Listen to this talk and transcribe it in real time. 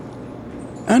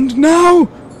And now,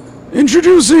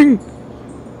 introducing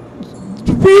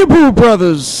the Weeaboo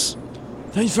Brothers.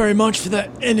 Thanks very much for that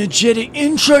energetic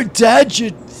intro, Dad,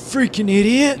 you freaking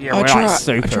idiot. Yeah, we're like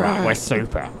super. We're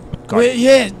super.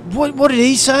 What did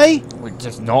he say? We're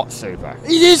just not super.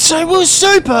 He did say we're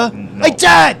super? No. Hey,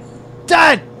 Dad,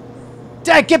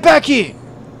 get back here.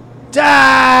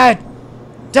 Dad.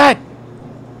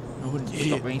 Oh, what an Stop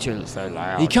idiot. being so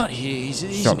loud. He can't hear.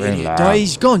 He's Stop an being idiot. loud.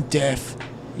 He's gone deaf.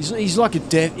 He's like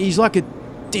a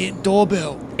dead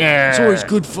doorbell. Yeah. That's all he's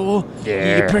good for.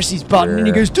 Yeah. You press his button and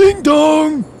he Yeah. goes ding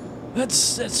dong.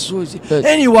 That's all he's...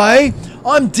 Anyway,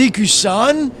 I'm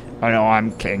Deku-san. I know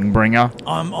I'm Kingbringer.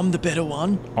 I'm the better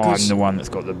one. I'm the one that's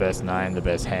got the best name, the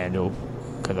best handle,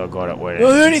 because I got it with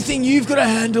Well, the only thing you've got a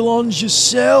handle on is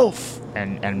yourself.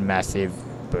 and massive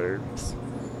boobs.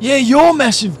 Yeah, your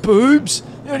massive boobs.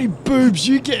 The only boobs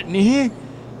you get in here.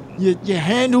 You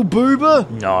handle boober.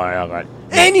 No, I got.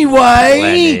 Anyway,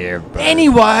 Plenty of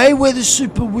boobs. we're the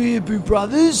Super Weeaboo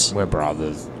Brothers. We're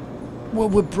brothers. Well,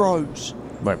 we're bros.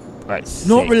 We're Not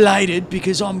sick. related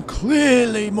because I'm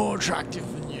clearly more attractive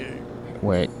than you.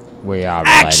 We are related.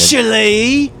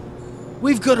 Actually,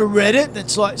 we've got a Reddit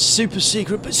that's like super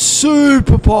secret but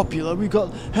super popular. We've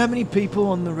got how many people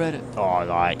on the Reddit? Oh,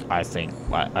 like I think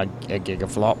like a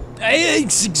gigaflop.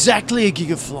 It's exactly a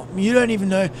gigaflop. You don't even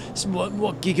know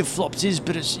what gigaflops is,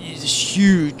 but it's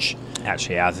huge.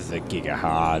 Actually, ours is a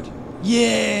gigahard.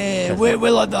 Yeah, we're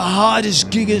like the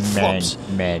hardest gigaflops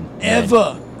Men.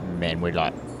 ever. Men, we're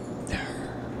like.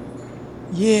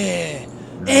 Yeah.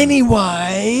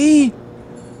 Anyway,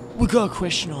 we got a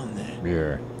question on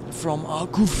there Yeah. from our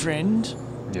good friend.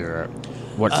 Yeah.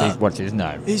 What's his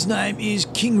name? His name is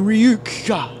King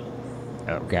Ryuka.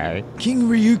 Okay. King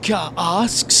Ryuka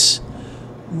asks,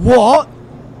 what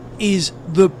is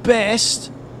the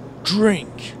best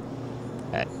drink?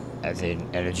 As in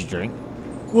energy drink.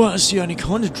 Well, that's the only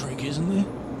kind of drink, isn't there?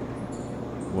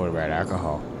 What about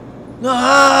alcohol?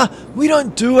 Nah, we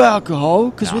don't do alcohol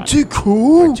because No, we're too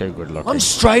cool. We're too good looking. I'm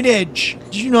straight edge.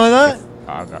 Did you know that?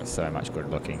 I've got so much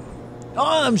good looking.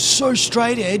 I'm so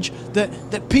straight edge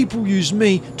that people use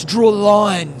me to draw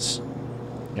lines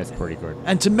That's pretty good.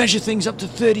 and to measure things up to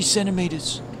 30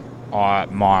 centimeters.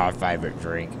 My favourite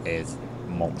drink is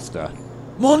Monster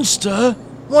Monster?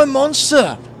 Why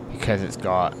Monster? because it's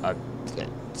got a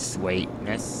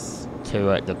sweetness to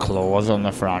it. The claws on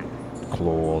the front.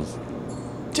 Claws.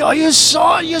 Oh, you're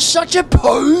such a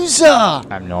poser.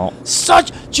 I'm not.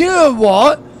 Do you know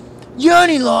what? You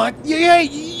only like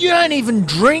you don't even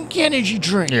drink energy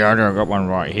drink. Yeah, I got one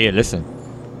right here. Listen.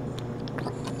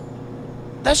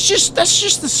 That's just the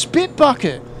spit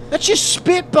bucket. That's your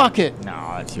spit bucket.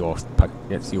 No, it's your.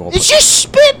 It's your. It's your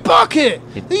spit bucket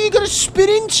It- that you got to spit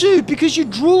into because you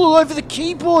drool all over the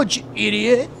keyboard, you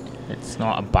idiot. It's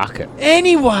not a bucket.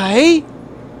 Anyway,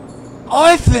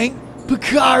 I think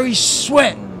Pocari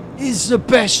Sweat is the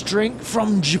best drink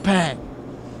from Japan.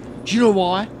 Do you know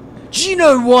why? Do you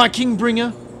know why,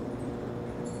 Kingbringer?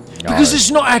 Because it's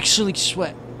not actually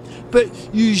sweat. But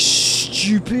you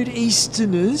stupid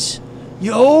Easterners,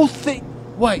 you all think...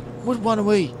 Wait, what one are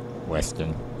we?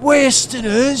 Western.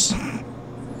 Westerners?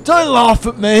 Don't laugh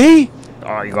at me.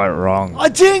 Oh, you got it wrong. I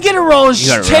didn't get it wrong. I was You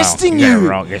got just it wrong. testing You you. got it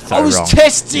wrong. You're so I was wrong.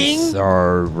 testing. You're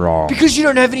so wrong. Because you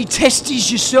don't have any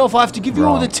testes yourself, I have to give you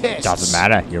all Wrong. the tests. Doesn't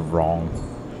matter. You're wrong.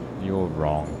 You're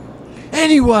wrong.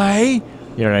 Anyway,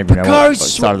 You don't even know Pocari what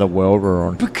side of the world we're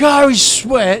on. Pocari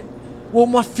Sweat, well,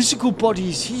 my physical body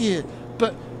is here,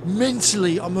 but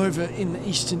mentally I'm over in the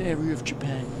eastern area of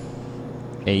Japan.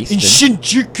 Eastern. In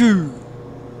Shinjuku.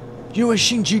 You know where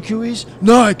Shinjuku is?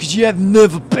 No, because you have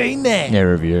never been there.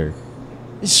 Never of you.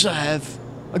 Yes, I have.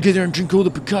 I go there and drink all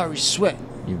the Pocari Sweat.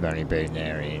 You've only been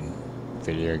there in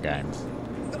video games.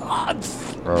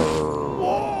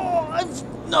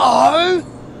 No!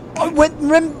 I went.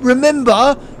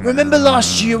 Remember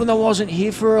last year when I wasn't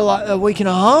here for like a week and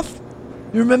a half?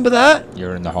 You remember that?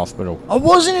 You're in the hospital. I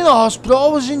wasn't in the hospital. I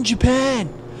was in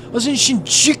Japan. I was in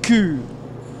Shinjuku.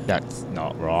 That's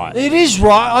not right. It is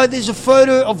right. There's a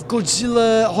photo of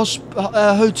Godzilla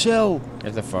Hotel.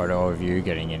 There's a photo of you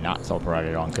getting your nuts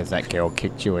operated on because that girl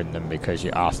kicked you in them because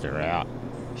you asked her out.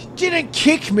 She didn't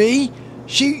kick me.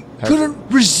 She couldn't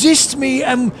resist me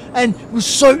and was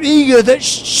so eager that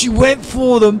she went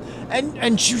for them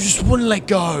and she just wouldn't let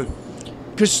go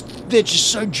because they're just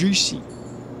so juicy.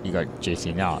 You got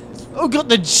juicy nuts. I got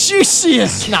the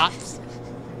juiciest nuts.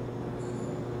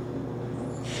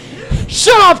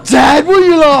 Shut up, Dad. What are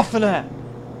you laughing at?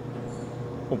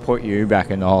 We'll put you back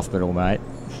in the hospital, mate.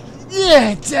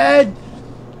 Yeah, Dad.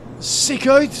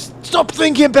 Sicko. Stop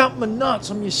thinking about my nuts.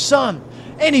 I'm your son.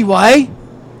 Anyway.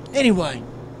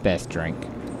 Best drink.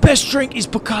 best drink is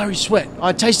Pocari Sweat.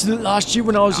 I tasted it last year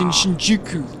when I was in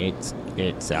Shinjuku. It's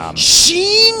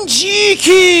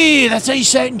Shinjuku! That's how you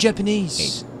say it in Japanese.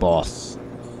 it's Boss,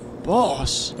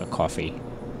 Boss? the coffee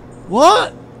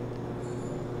What?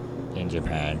 in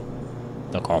Japan.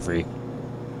 The coffee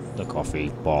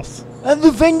Boss. And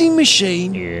the vending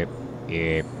machine? Yep.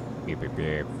 Yeah,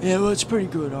 well, it's pretty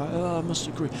good. I must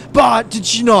agree. But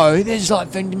did you know there's like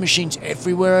vending machines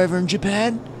everywhere over in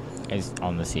Japan? It's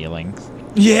on the ceilings.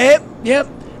 Yep.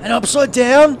 And upside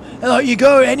down. And like you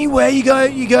go anywhere, you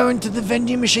go into the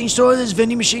vending machine store. There's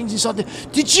vending machines inside there.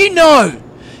 Did you know,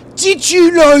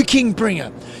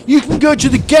 Kingbringer? You can go to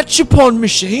the Gachapon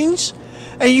machines,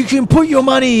 and you can put your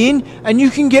money in, and you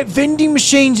can get vending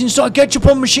machines inside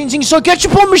Gachapon machines.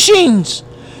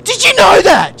 Did you know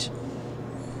that?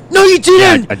 No, you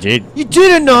didn't. I did. You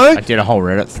didn't know. I did a whole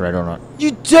Reddit thread on it.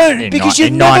 You don't, because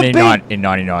you've never been. In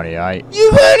 1998. You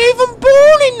weren't even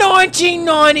born in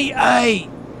 1998.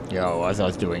 Yeah, I was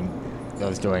doing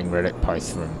Reddit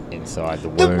posts from inside the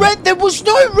womb. There was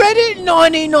no Reddit in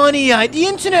 1998. The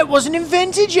internet wasn't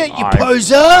invented yet, you I-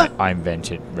 poser. I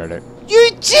invented Reddit.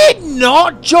 You did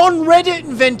not. John Reddit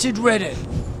invented Reddit.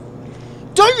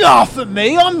 Don't laugh at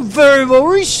me. I'm very well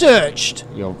researched.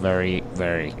 You're very,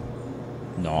 very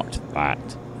not that.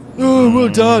 Oh, well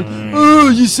done. Oh,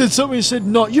 you said something you said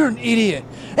not. You're an idiot.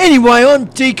 Anyway, I'm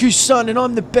Deku's son, and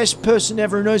I'm the best person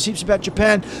ever who knows heaps about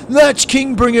Japan. That's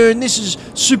Kingbringer, and this is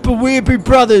Super Weeaboo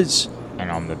Brothers. And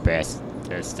I'm the best.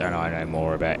 Just don't I know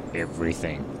more about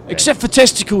everything. Except for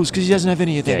testicles, because he doesn't have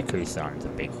any of them. Deku-san's a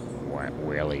big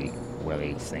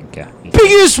willy thinker. He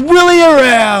Biggest willy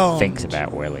around. thinks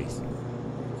about willies.